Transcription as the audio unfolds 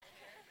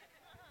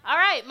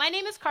right, my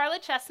name is Karla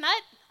Chestnut.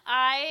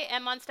 I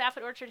am on staff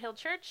at Orchard Hill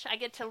Church. I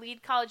get to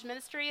lead college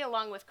ministry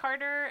along with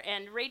Carter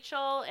and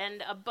Rachel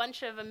and a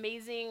bunch of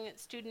amazing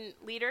student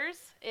leaders.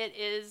 It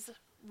is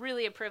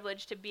really a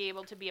privilege to be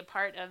able to be a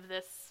part of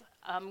this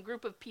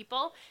group of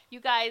people. You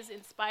guys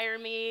inspire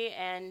me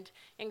and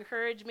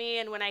encourage me,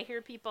 and when I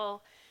hear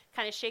people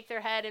kind of shake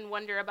their head and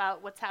wonder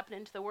about what's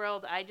happening to the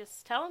world, I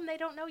just tell them they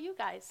don't know you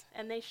guys,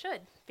 and they should,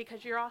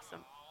 because you're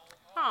awesome.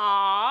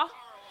 Aww.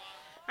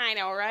 I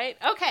know, right?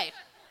 Okay.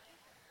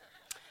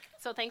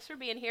 So thanks for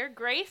being here.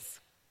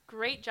 Grace,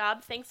 great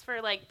job. Thanks for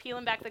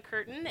peeling back the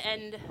curtain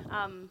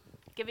and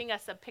giving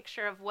us a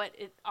picture of what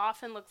it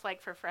often looks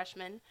like for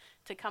freshmen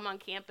to come on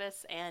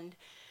campus and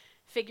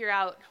figure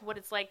out what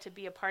it's like to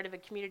be a part of a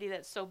community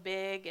that's so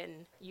big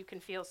and you can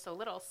feel so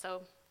little.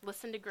 So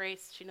listen to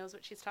Grace. She knows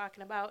what she's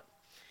talking about.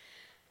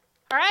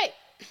 All right.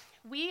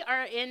 We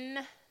are in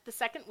the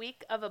second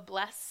week of a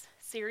Bless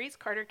series.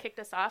 Carter kicked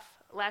us off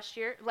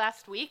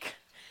last week.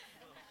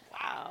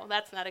 Wow,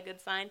 that's not a good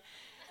sign.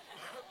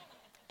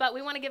 But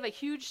we want to give a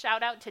huge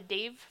shout out to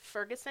Dave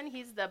Ferguson.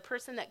 He's the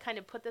person that kind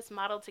of put this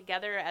model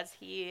together as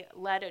he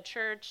led a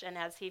church and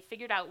as he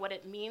figured out what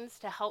it means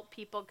to help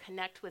people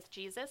connect with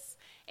Jesus.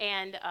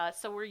 And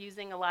so we're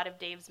using a lot of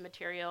Dave's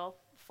material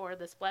for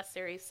this Bless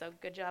series. So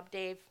good job,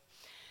 Dave.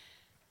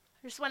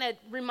 I just want to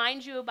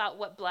remind you about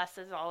what Bless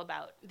is all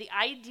about. The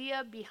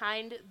idea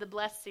behind the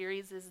Bless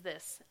series is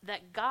this,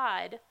 that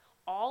God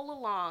all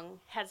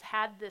along has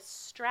had this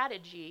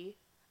strategy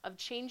of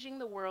changing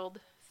the world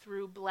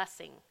through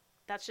blessing.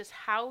 That's just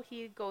how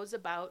he goes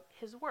about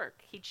his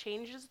work. He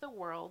changes the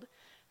world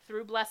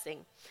through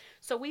blessing.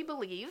 So we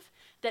believe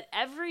that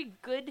every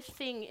good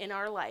thing in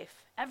our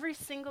life, every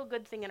single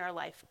good thing in our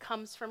life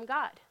comes from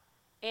God.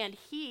 And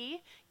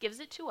he gives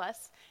it to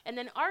us. And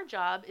then our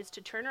job is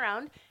to turn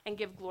around and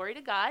give glory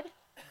to God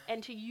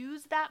and to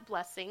use that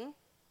blessing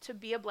to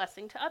be a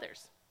blessing to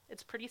others.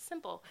 It's pretty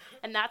simple.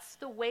 And that's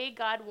the way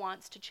God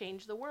wants to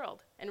change the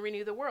world and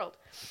renew the world.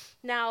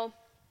 Now,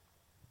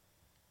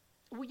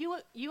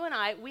 you and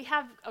I, we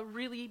have a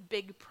really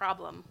big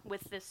problem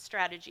with this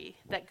strategy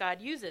that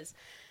God uses.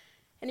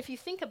 And if you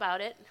think about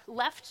it,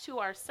 left to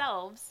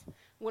ourselves,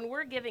 when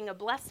we're giving a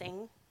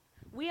blessing,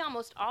 we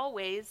almost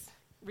always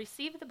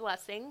receive the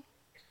blessing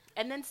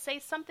and then say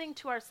something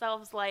to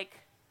ourselves like,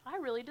 I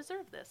really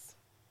deserve this.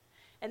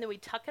 And then we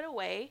tuck it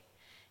away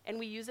and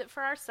we use it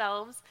for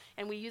ourselves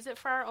and we use it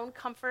for our own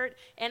comfort.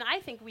 And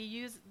I think we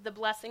use the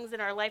blessings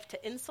in our life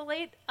to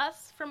insulate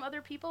us from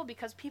other people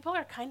because people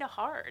are kind of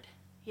hard.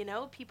 You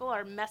know, people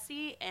are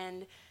messy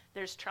and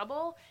there's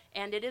trouble,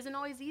 and it isn't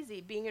always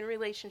easy being in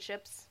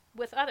relationships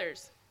with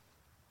others.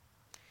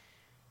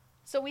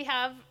 So we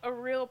have a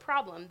real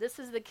problem. This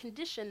is the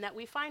condition that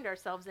we find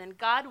ourselves in.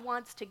 God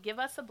wants to give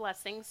us a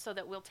blessing so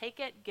that we'll take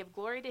it, give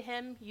glory to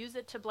him, use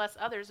it to bless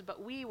others,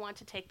 but we want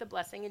to take the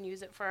blessing and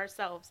use it for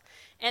ourselves.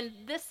 And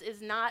this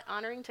is not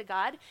honoring to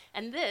God,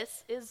 and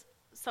this is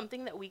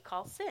something that we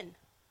call sin.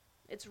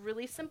 It's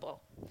really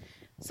simple.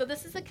 So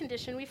this is the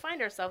condition we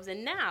find ourselves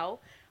in. Now,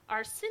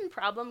 our sin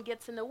problem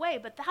gets in the way,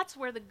 but that's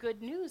where the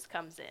good news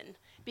comes in,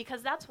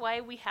 because that's why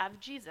we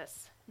have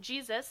Jesus.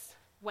 Jesus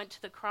went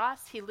to the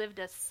cross. He lived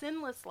a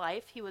sinless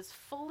life. He was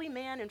fully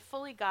man and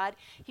fully God.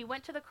 He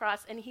went to the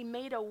cross, and he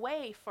made a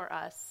way for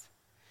us,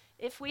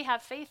 if we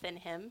have faith in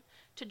him,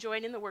 to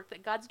join in the work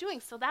that God's doing.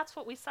 So that's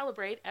what we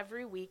celebrate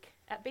every week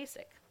at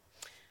Basic.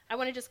 I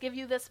want to just give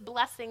you this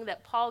blessing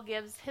that Paul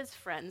gives his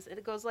friends, and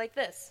it goes like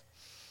this.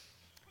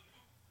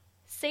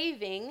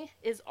 Saving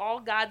is all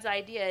God's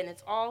idea, and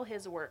it's all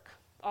his work.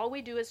 All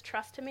we do is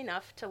trust him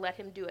enough to let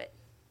him do it.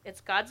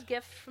 It's God's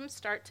gift from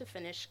start to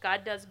finish.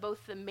 God does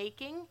both the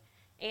making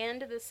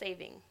and the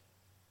saving.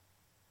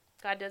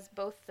 God does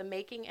both the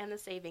making and the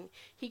saving.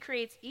 He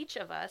creates each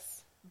of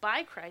us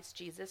by Christ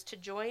Jesus to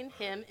join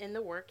him in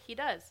the work he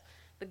does,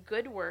 the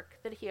good work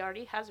that he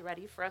already has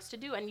ready for us to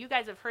do. And you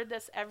guys have heard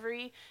this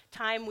every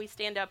time we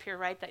stand up here,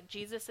 right? That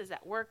Jesus is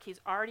at work.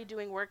 He's already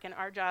doing work, and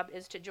our job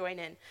is to join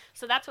in.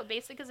 So that's what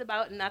Basic is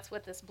about, and that's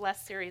what this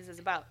Bless series is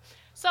about.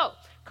 So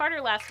Carter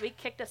last week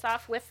kicked us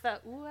off with I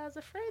was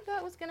afraid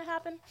that was going to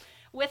happen,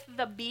 with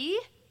the B.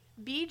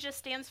 B just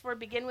stands for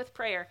begin with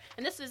prayer.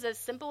 And this is as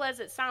simple as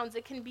it sounds.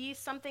 It can be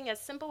something as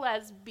simple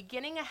as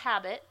beginning a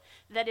habit.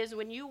 That is,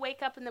 when you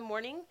wake up in the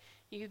morning,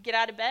 you get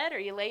out of bed or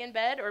you lay in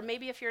bed, or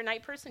maybe if you're a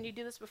night person, you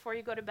do this before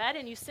you go to bed,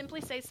 and you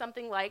simply say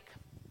something like,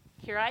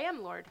 here I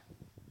am, Lord,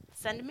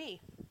 send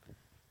me.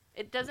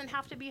 It doesn't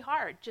have to be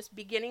hard, just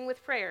beginning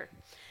with prayer.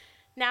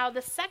 Now,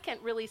 the second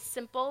really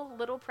simple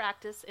little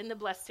practice in the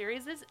Bless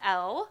series is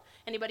L.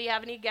 Anybody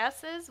have any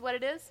guesses what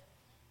it is?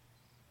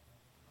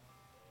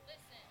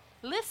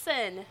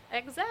 Listen.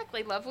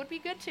 Exactly. Love would be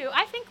good too.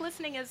 I think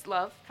listening is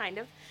love, kind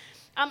of.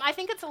 I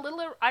think it's a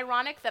little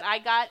ironic that I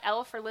got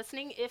L for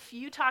listening. If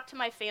you talk to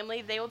my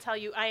family, they will tell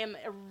you I am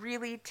a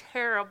really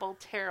terrible,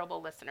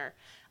 terrible listener.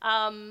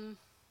 And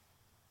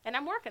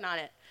I'm working on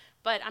it.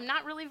 but I'm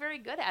not really very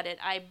good at it.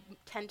 I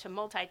tend to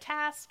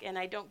multitask, and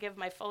I don't give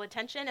my full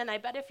attention, and I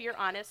bet if you're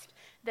honest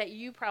that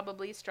you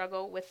probably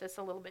struggle with this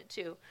a little bit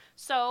too.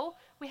 So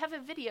we have a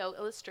video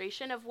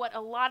illustration of what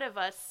a lot of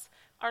us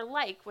are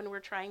like when we're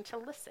trying to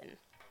listen.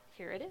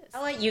 Here it is. I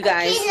want you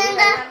guys. Okay,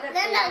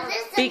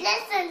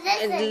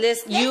 Linda,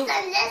 listen,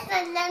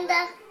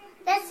 Linda.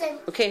 Listen.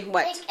 Okay,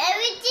 what? Like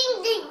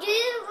everything they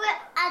do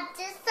at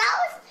this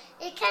house,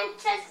 you can't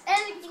trust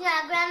everything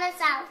at Grandma's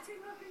house.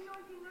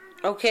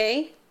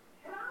 Okay.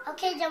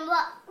 Okay, then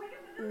what?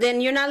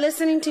 Then you're not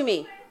listening to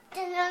me.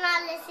 Then you're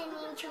not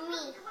listening to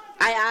me.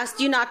 I asked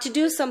you not to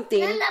do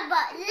something. Linda,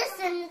 but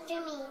listen to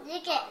me.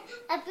 Look at,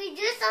 if you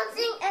do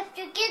something, if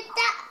you get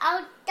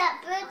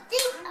that bird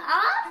thing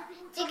off,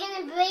 you're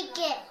gonna break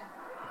it.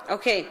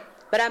 Okay,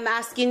 but I'm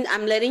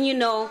letting you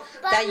know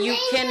But that you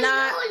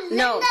cannot.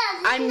 Linda, look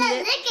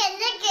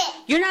it.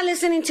 You're not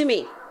listening to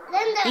me.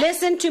 Linda,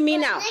 Listen to me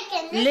now.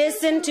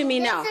 Listen to me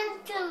listen now.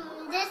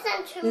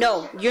 Listen to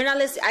No, me. you're not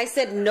listening. I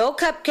said no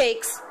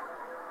cupcakes,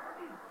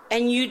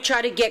 and you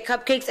try to get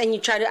cupcakes, and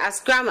you try to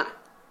ask Grandma.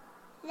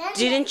 Linda,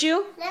 Didn't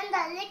you?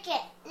 Linda, lick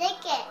it.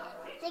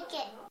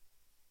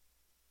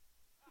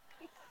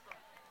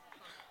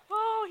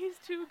 Oh, he's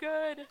too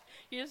good.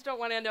 You just don't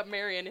want to end up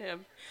marrying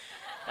him.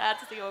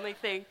 That's the only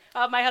thing.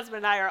 My husband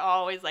and I are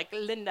always like,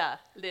 Linda,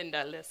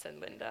 listen,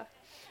 Linda.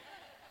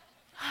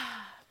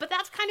 But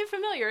that's kind of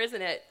familiar,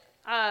 isn't it?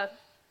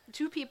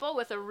 Two people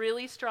with a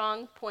really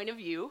strong point of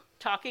view,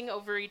 talking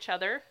over each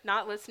other,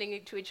 not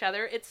listening to each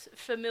other. It's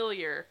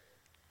familiar.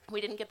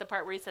 We didn't get the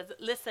part where he says,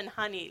 listen,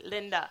 honey,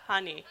 Linda,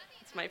 honey.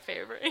 It's my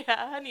favorite.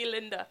 Yeah, honey,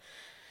 Linda.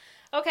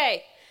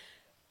 Okay.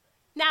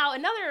 Now,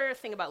 another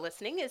thing about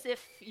listening is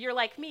if you're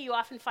like me, you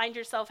often find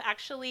yourself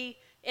actually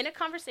in a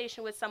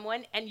conversation with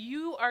someone and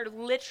you are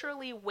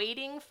literally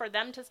waiting for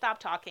them to stop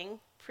talking,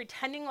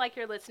 pretending like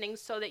you're listening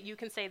so that you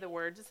can say the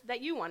words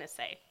that you want to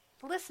say.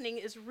 Listening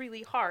is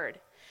really hard.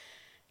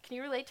 Can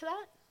you relate to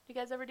that? You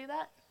guys ever do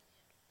that?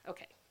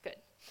 Okay, good.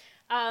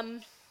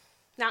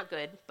 Not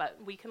good, but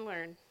we can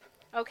learn.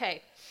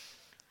 Okay.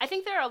 I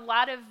think there are a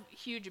lot of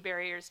huge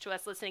barriers to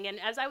us listening,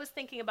 and as I was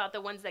thinking about the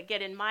ones that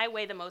get in my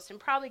way the most and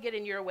probably get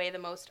in your way the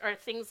most are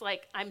things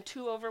like I'm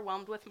too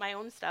overwhelmed with my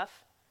own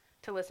stuff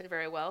to listen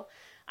very well.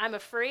 I'm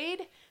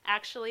afraid,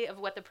 actually, of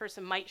what the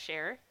person might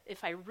share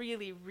if I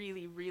really,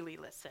 really, really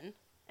listen,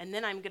 and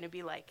then I'm going to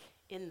be like,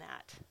 in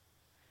that.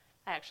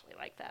 I actually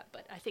like that,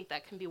 but I think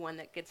that can be one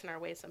that gets in our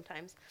way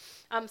sometimes.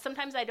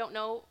 Sometimes I don't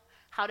know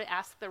how to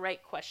ask the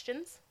right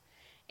questions,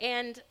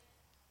 and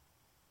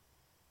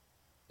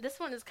this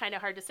one is kind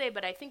of hard to say,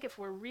 but I think if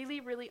we're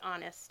really, really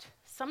honest,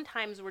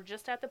 sometimes we're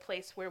just at the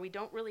place where we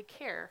don't really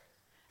care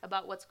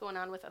about what's going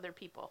on with other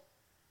people.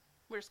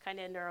 We're just kind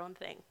of into our own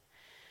thing.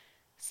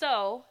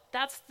 So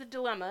that's the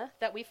dilemma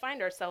that we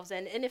find ourselves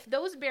in. And if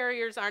those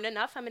barriers aren't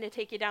enough, I'm going to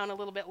take you down a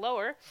little bit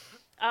lower.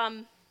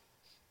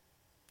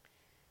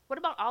 What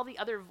about all the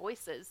other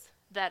voices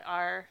that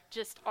are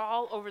just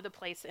all over the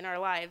place in our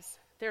lives?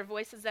 There are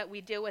voices that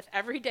we deal with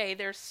every day.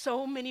 There's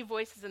so many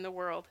voices in the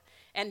world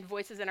and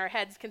voices in our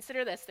heads.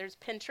 Consider this. There's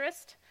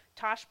Pinterest,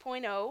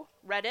 Tosh.0,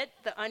 Reddit,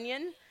 The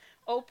Onion,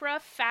 Oprah,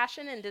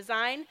 fashion and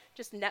design,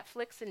 just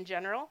Netflix in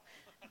general,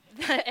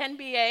 the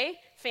NBA,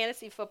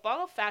 fantasy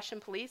football, Fashion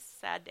Police,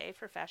 sad day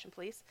for Fashion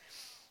Police.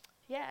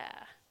 Yeah.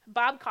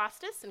 Bob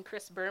Costas and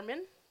Chris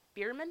Berman,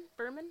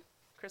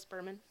 Chris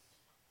Berman,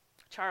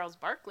 Charles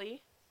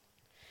Barkley,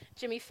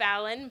 Jimmy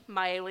Fallon,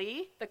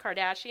 Miley, the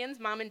Kardashians,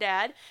 Mom and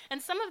Dad.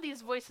 And some of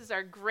these voices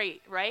are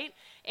great, right?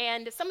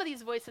 And some of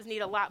these voices need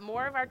a lot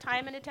more of our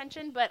time and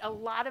attention, but a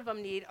lot of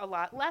them need a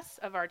lot less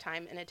of our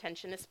time and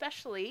attention,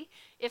 especially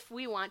if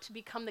we want to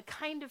become the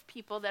kind of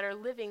people that are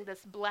living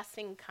this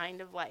blessing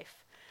kind of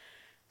life.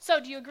 So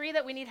do you agree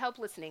that we need help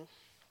listening?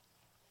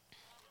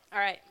 All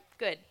right,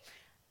 good.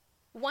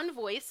 One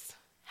voice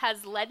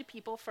has led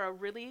people for a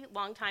really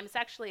long time. It's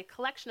actually a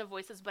collection of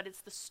voices, but it's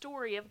the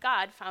story of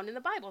God found in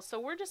the Bible. So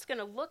we're just going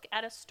to look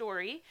at a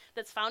story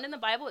that's found in the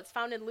Bible. It's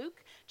found in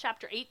Luke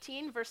chapter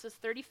 18, verses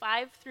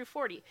 35 through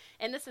 40.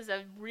 And this is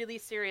a really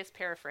serious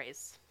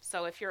paraphrase.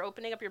 So if you're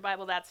opening up your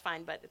Bible, that's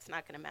fine, but it's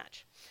not going to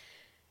match.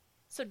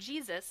 So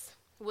Jesus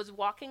was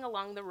walking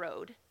along the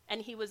road,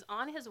 and he was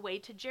on his way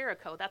to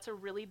Jericho. That's a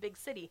really big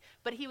city.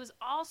 But he was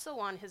also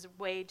on his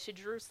way to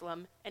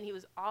Jerusalem, and he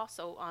was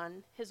also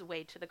on his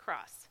way to the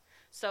cross.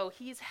 So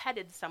he's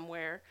headed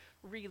somewhere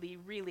really,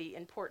 really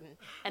important.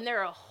 And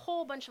there are a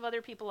whole bunch of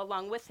other people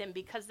along with him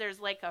because there's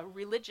like a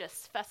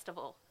religious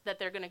festival that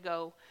they're going to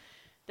go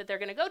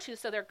to.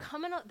 So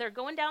they're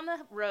going down the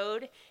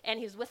road, and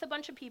he's with a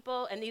bunch of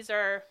people, and these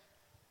are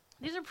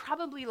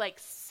probably like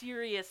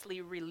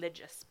seriously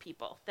religious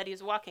people that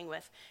he's walking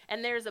with.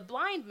 And there's a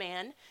blind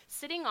man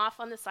sitting off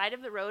on the side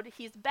of the road.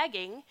 He's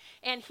begging,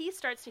 and he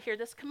starts to hear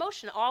this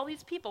commotion, all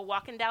these people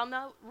walking down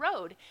the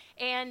road.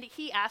 And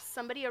he asks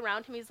somebody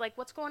around him, he's like,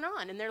 what's going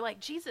on? And they're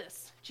like,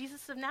 Jesus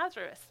of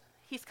Nazareth.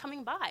 He's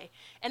coming by.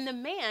 And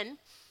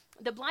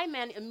the blind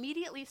man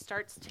immediately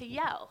starts to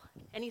yell.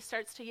 And he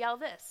starts to yell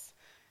this,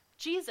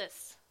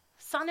 Jesus,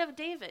 Son of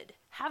David,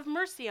 have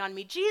mercy on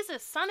me.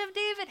 Jesus, Son of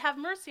David, have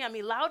mercy on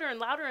me. Louder and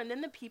louder. And then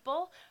the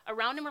people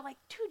around him are like,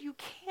 dude, you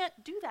can't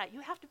do that.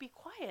 You have to be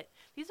quiet.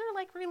 These are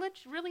like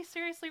really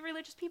seriously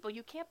religious people.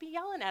 You can't be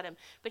yelling at him.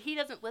 But he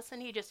doesn't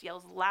listen. He just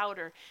yells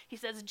louder. He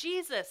says,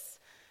 Jesus,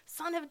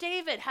 Son of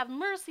David, have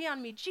mercy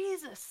on me.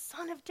 Jesus,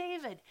 Son of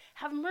David,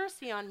 have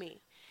mercy on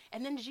me.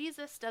 And then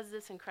Jesus does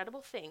this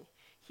incredible thing.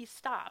 He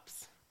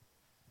stops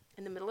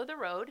in the middle of the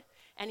road,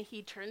 and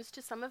he turns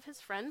to some of his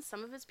friends,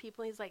 some of his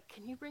people, and he's like,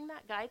 can you bring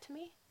that guy to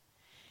me?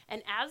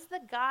 And as the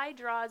guy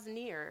draws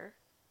near,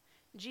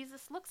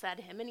 Jesus looks at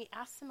him and he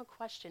asks him a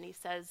question. He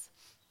says,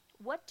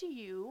 what do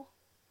you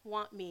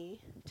want me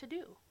to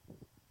do?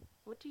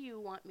 What do you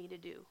want me to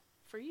do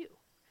for you?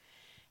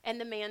 And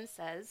the man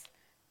says,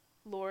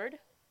 Lord,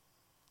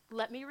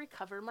 let me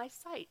recover my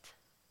sight.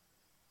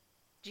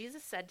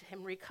 Jesus said to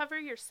him, recover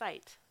your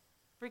sight.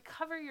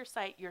 Recover your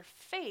sight. Your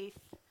faith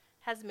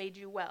has made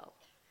you well.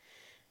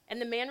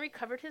 And the man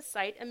recovered his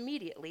sight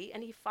immediately,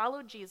 and he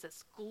followed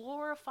Jesus,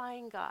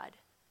 glorifying God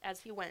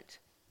as he went.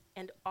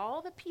 And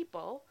all the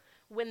people,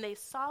 when they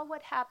saw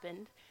what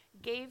happened,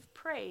 gave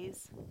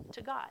praise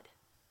to God.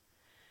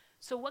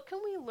 So what can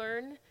we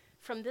learn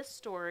from this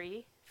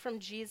story, from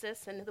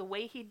Jesus and the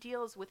way he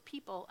deals with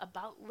people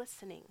about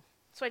listening?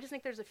 So I just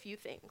think there's a few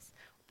things.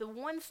 The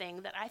one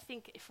thing that I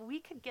think if we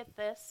could get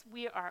this,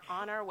 we are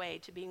on our way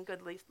to being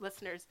good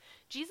listeners.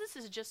 Jesus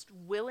is just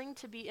willing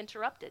to be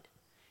interrupted.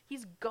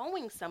 He's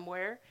going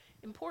somewhere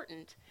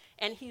important,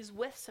 and he's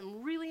with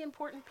some really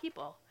important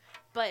people.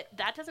 But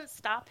that doesn't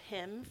stop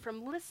him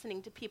from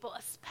listening to people,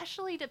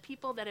 especially to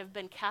people that have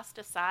been cast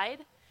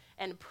aside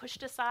and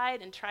pushed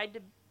aside and tried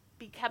to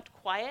be kept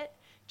quiet.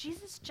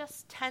 Jesus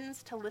just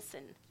tends to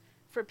listen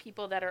for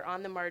people that are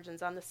on the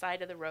margins, on the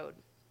side of the road.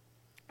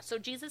 So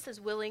Jesus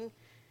is willing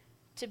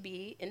to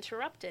be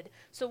interrupted.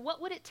 So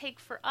what would it take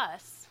for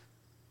us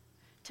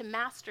to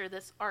master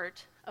this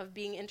art of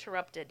being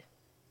interrupted?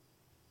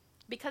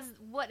 Because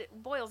what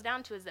it boils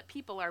down to is that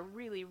people are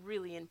really,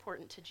 really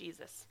important to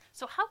Jesus.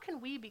 So how can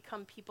we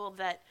become people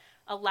that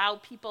allow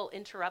people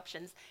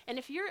interruptions?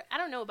 And I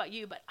don't know about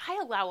you, but I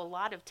allow a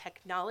lot of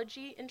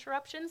technology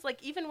interruptions.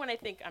 Like even when I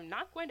think I'm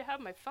not going to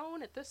have my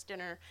phone at this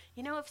dinner,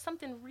 if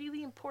something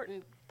really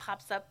important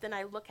pops up, then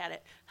I look at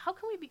it. How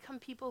can we become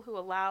people who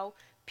allow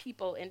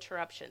people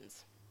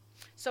interruptions?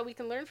 So we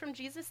can learn from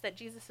Jesus that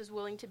Jesus is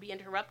willing to be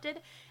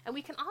interrupted. And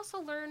we can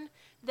also learn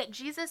that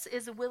Jesus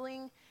is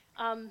willing,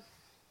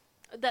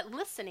 that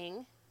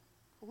listening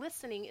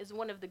is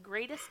one of the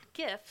greatest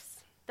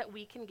gifts that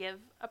we can give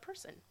a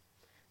person.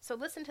 So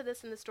listen to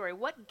this in the story.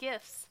 What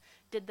gifts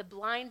did the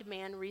blind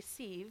man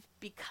receive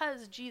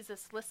because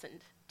Jesus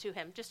listened to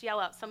him? Just yell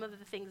out some of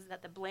the things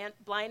that the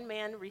blind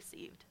man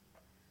received.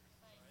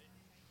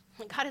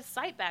 Got his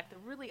sight back, the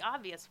really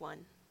obvious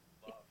one.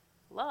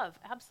 Love,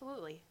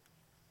 absolutely.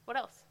 What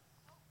else?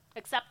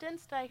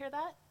 Acceptance, did I hear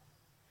that?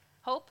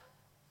 Hope.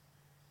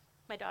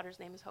 My daughter's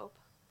name is Hope.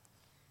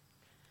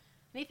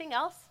 Anything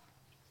else?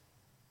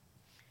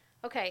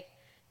 Okay,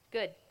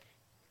 good.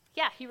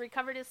 Yeah, he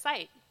recovered his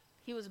sight.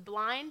 He was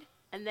blind,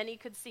 and then he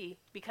could see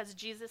because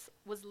Jesus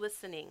was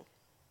listening.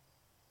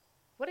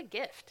 What a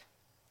gift.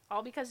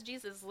 All because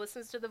Jesus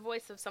listens to the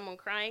voice of someone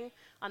crying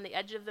on the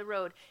edge of the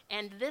road.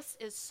 And this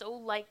is so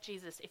like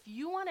Jesus. If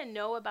you want to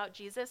know about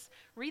Jesus,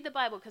 read the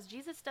Bible, because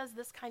Jesus does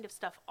this kind of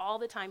stuff all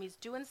the time. He's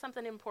doing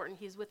something important.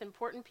 He's with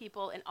important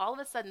people. And all of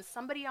a sudden,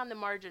 somebody on the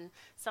margin,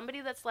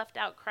 somebody that's left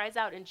out, cries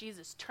out, and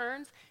Jesus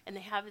turns, and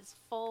they have his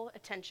full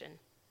attention.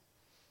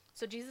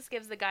 So Jesus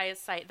gives the guy his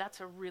sight.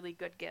 That's a really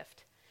good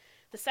gift.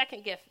 The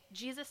second gift,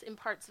 Jesus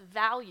imparts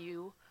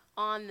value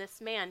on this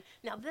man.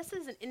 Now, this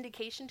is an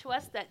indication to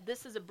us that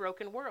this is a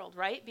broken world,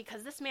 right?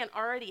 Because this man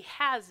already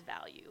has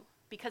value.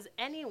 Because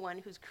anyone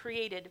who's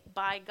created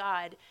by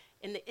God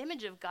in the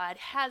image of God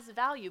has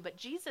value. But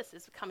Jesus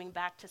is coming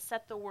back to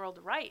set the world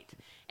right.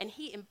 And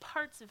he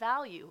imparts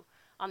value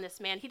on this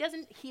man. He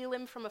doesn't heal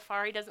him from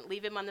afar. He doesn't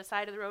leave him on the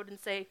side of the road and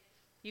say,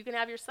 you can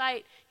have your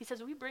sight. He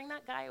says, will you bring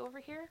that guy over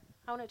here?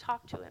 I want to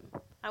talk to him.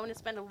 I want to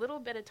spend a little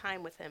bit of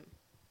time with him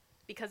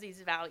because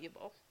he's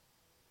valuable.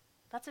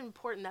 That's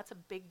important. That's a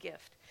big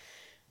gift.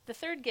 The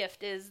third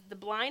gift is the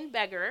blind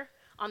beggar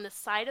on the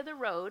side of the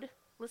road.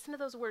 Listen to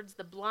those words.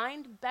 The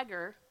blind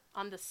beggar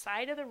on the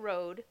side of the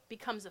road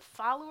becomes a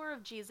follower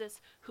of Jesus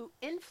who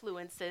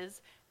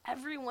influences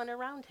everyone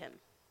around him.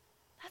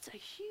 That's a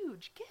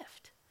huge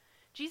gift.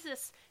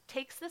 Jesus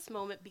takes this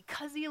moment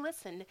because he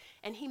listened,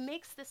 and he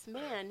makes this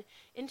man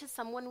into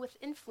someone with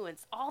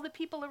influence. All the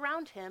people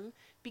around him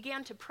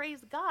began to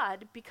praise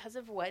God because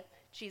of what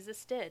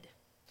Jesus did.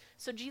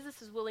 So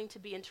Jesus is willing to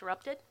be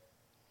interrupted.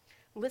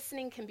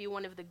 Listening can be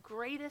one of the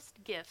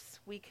greatest gifts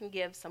we can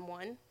give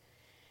someone.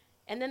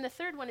 And then the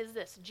third one is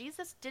this.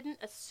 Jesus didn't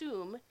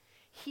assume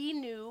he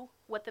knew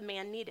what the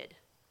man needed.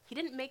 He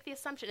didn't make the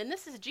assumption. And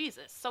this is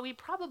Jesus, so he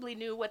probably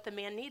knew what the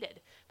man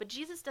needed. But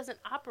Jesus doesn't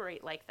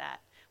operate like that.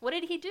 What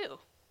did he do?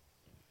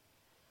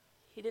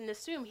 He didn't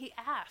assume. He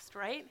asked,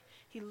 right?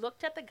 He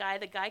looked at the guy.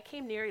 The guy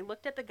came near. He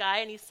looked at the guy,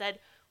 and he said,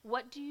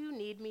 what do you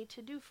need me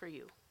to do for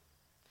you?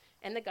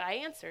 And the guy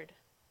answered.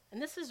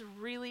 And this is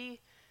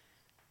really,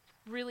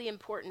 really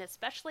important,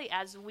 especially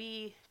as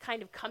we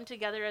kind of come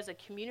together as a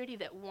community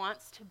that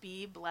wants to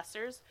be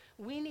blessers.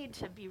 We need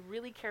to be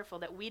really careful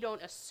that we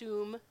don't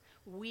assume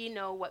we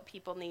know what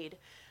people need.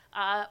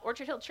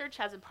 Orchard Hill Church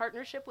has a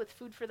partnership with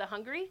Food for the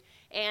Hungry,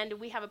 and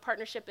we have a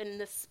partnership in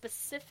this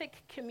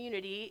specific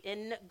community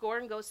in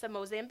Gorongosa,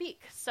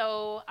 Mozambique.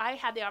 So I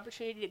had the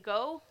opportunity to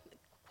go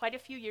quite a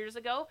few years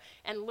ago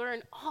and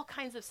learn all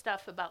kinds of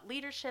stuff about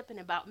leadership and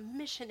about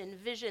mission and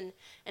vision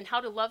and how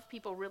to love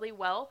people really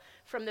well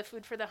from the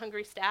Food for the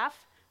Hungry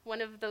staff.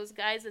 One of those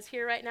guys is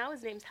here right now.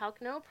 His name's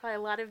Halkno. Probably a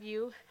lot of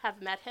you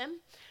have met him.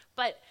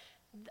 But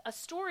a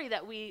story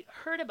that we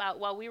heard about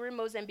while we were in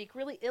Mozambique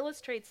really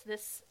illustrates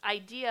this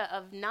idea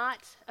of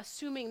not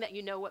assuming that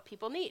you know what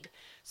people need.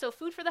 So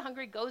Food for the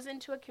Hungry goes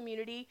into a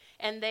community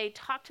and they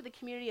talk to the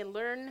community and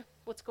learn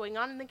what's going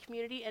on in the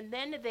community, and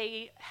then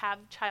they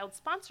have child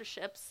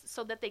sponsorships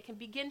so that they can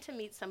begin to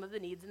meet some of the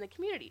needs in the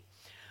community.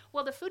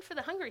 Well, the Food for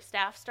the Hungry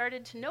staff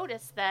started to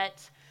notice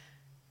that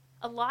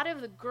a lot of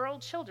the girl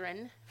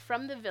children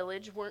from the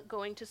village weren't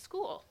going to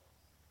school.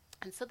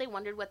 And so they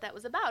wondered what that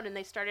was about, and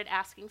they started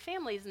asking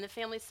families, and the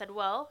families said,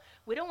 well,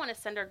 we don't want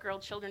to send our girl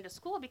children to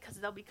school because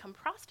they'll become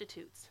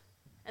prostitutes.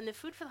 And the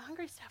Food for the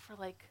Hungry staff were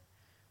like,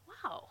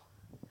 wow,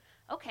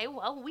 okay,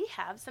 well, we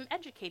have some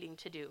educating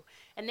to do.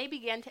 And they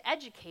began to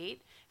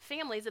educate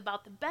families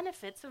about the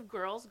benefits of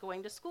girls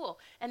going to school.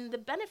 And the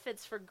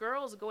benefits for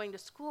girls going to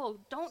school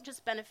don't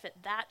just benefit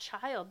that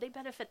child, they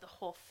benefit the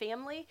whole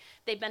family,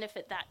 they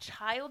benefit that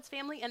child's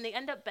family, and they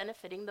end up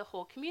benefiting the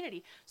whole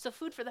community. So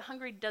Food for the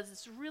Hungry does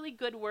this really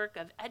good work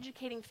of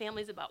educating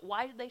families about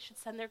why they should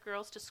send their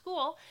girls to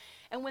school.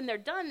 And when they're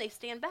done, they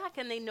stand back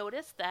and they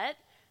notice that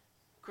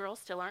girls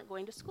still aren't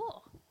going to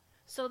school.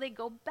 So they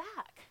go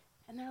back.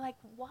 And they're like,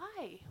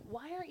 why?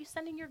 Why aren't you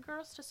sending your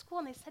girls to school?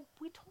 And they said,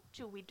 we told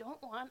you we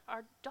don't want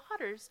our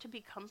daughters to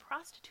become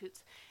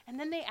prostitutes. And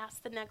then they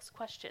asked the next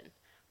question,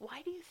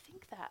 why do you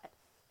think that?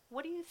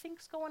 What do you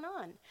think's going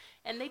on?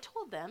 And they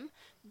told them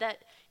that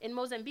in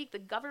Mozambique, the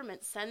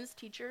government sends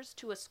teachers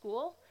to a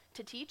school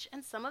to teach,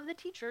 and some of the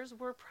teachers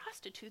were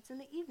prostitutes in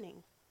the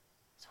evening.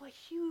 So a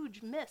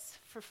huge miss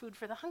for Food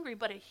for the Hungry,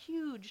 but a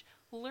huge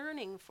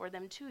learning for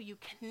them too. You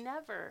can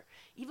never,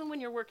 even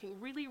when you're working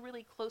really,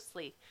 really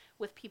closely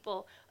with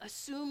people,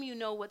 assume you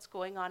know what's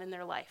going on in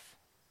their life.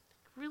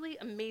 Really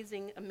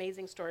amazing,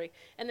 amazing story.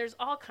 And there's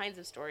all kinds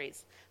of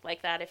stories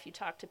like that if you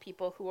talk to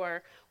people who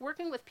are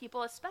working with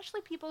people,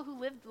 especially people who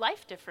live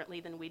life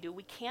differently than we do.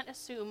 We can't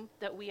assume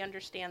that we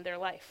understand their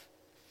life.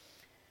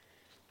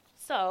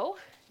 So,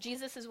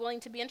 Jesus is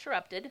willing to be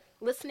interrupted.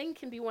 Listening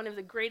can be one of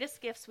the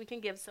greatest gifts we can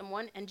give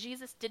someone, and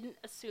Jesus didn't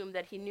assume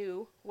that he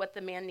knew what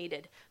the man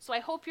needed. So I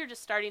hope you're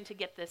just starting to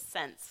get this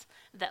sense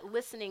that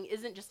listening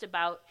isn't just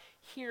about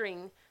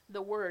hearing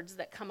the words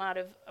that come out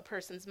of a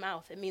person's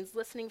mouth. It means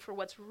listening for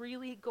what's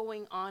really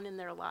going on in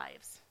their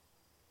lives.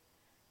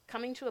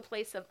 Coming to a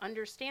place of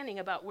understanding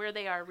about where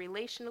they are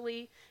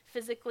relationally,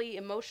 physically,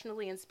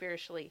 emotionally, and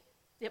spiritually.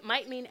 It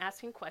might mean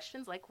asking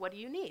questions like, what do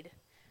you need?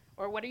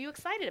 Or what are you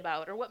excited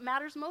about? Or what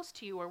matters most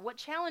to you? Or what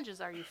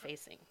challenges are you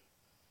facing?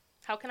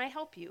 How can I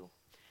help you?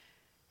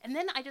 And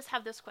then I just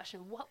have this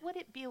question. What would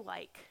it be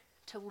like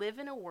to live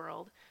in a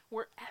world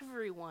where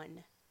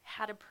everyone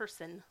had a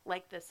person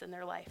like this in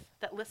their life,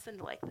 that listened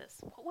like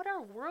this? What would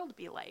our world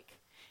be like?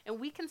 And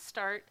we can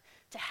start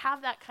to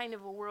have that kind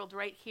of a world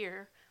right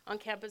here on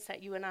campus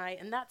at UNI,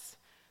 and that's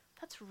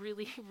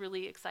really,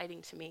 really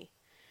exciting to me.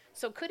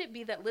 So could it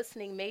be that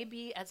listening may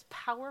be as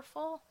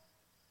powerful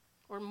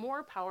or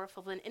more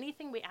powerful than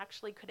anything we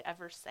actually could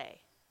ever say?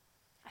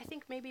 I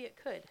think maybe it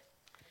could.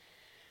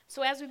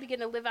 So as we begin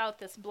to live out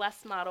this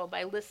blessed model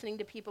by listening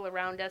to people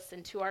around us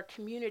and to our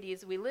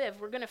communities we live,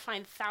 we're going to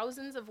find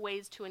thousands of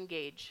ways to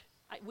engage.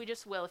 We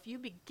just will. If you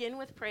begin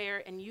with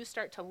prayer and you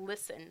start to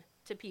listen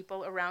to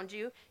people around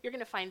you, you're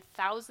going to find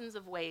thousands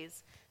of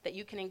ways that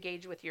you can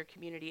engage with your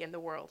community and the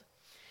world.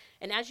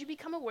 And as you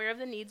become aware of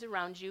the needs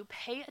around you,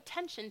 pay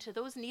attention to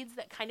those needs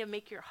that kind of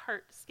make your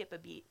heart skip a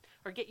beat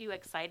or get you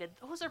excited.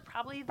 Those are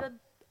probably the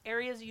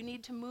areas you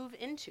need to move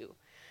into.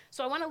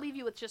 So I want to leave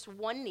you with just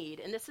one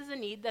need, and this is a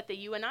need that the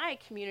UNI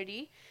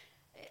community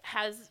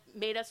has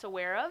made us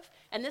aware of.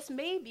 And this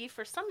may be,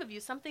 for some of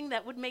you, something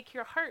that would make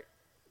your heart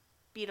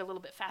beat a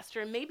little bit faster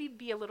and maybe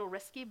be a little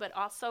risky, but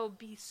also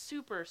be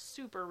super,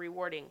 super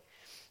rewarding.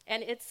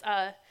 And it's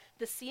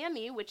the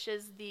CME, which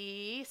is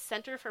the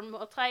Center for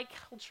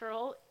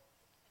Multicultural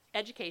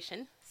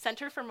Education.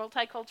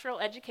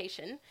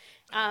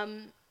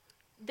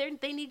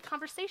 They need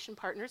conversation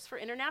partners for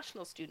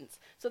international students.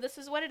 So this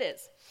is what it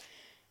is.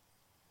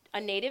 A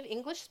native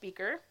English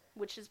speaker,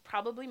 which is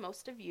probably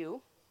most of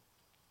you,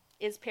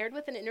 is paired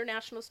with an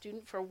international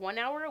student for 1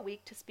 hour a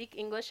week to speak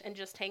English and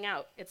just hang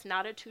out. It's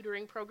not a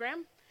tutoring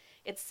program.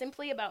 It's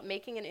simply about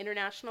making an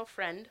international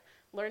friend,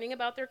 learning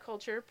about their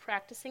culture,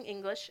 practicing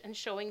English, and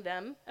showing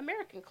them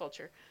American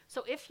culture.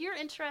 So if you're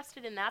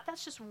interested in that,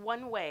 that's just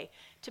one way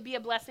to be a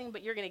blessing,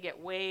 but you're going to get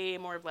way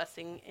more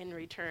blessing in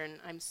return,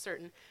 I'm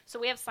certain. So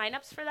we have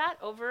sign-ups for that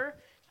over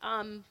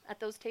at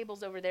those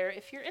tables over there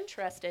if you're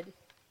interested.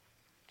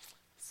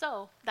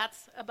 So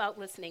that's about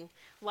listening.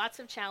 Lots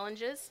of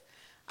challenges.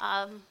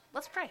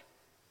 Let's pray.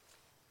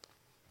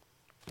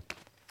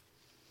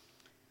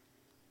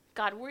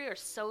 God, we are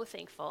so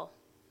thankful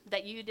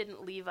that you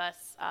didn't leave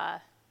us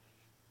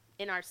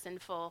in our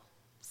sinful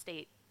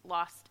state,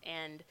 lost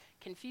and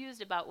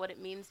confused about what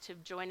it means to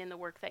join in the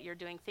work that you're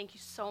doing. Thank you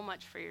so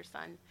much for your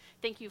son.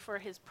 Thank you for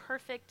his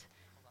perfect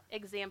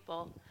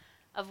example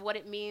of what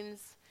it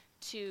means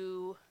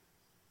to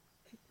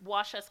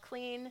wash us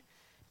clean,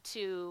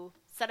 to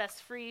set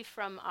us free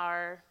from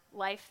our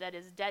life that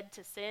is dead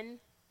to sin,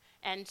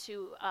 and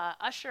to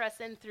usher us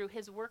in through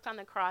his work on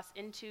the cross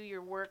into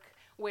your work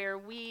where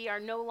we are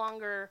no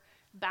longer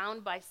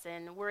bound by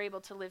sin. We're able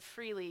to live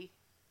freely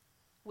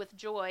with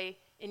joy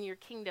in your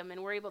kingdom,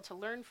 and we're able to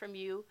learn from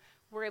you.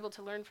 We're able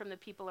to learn from the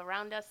people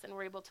around us, and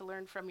we're able to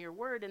learn from your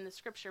word in the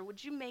scripture.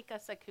 Would you make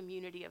us a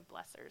community of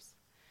blessers?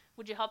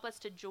 Would you help us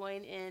to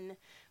join in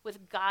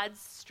with God's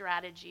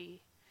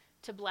strategy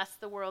to bless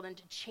the world and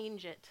to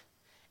change it?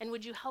 And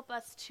would you help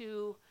us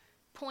to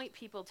point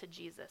people to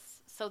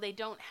Jesus so they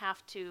don't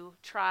have to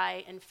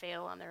try and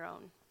fail on their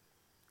own?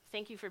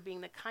 Thank you for being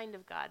the kind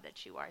of God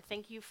that you are.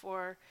 Thank you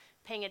for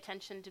paying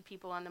attention to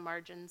people on the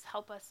margins.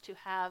 Help us to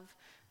have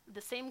the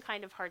same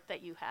kind of heart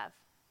that you have.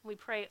 We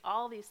pray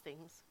all these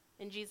things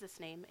in Jesus'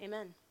 name.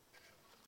 Amen.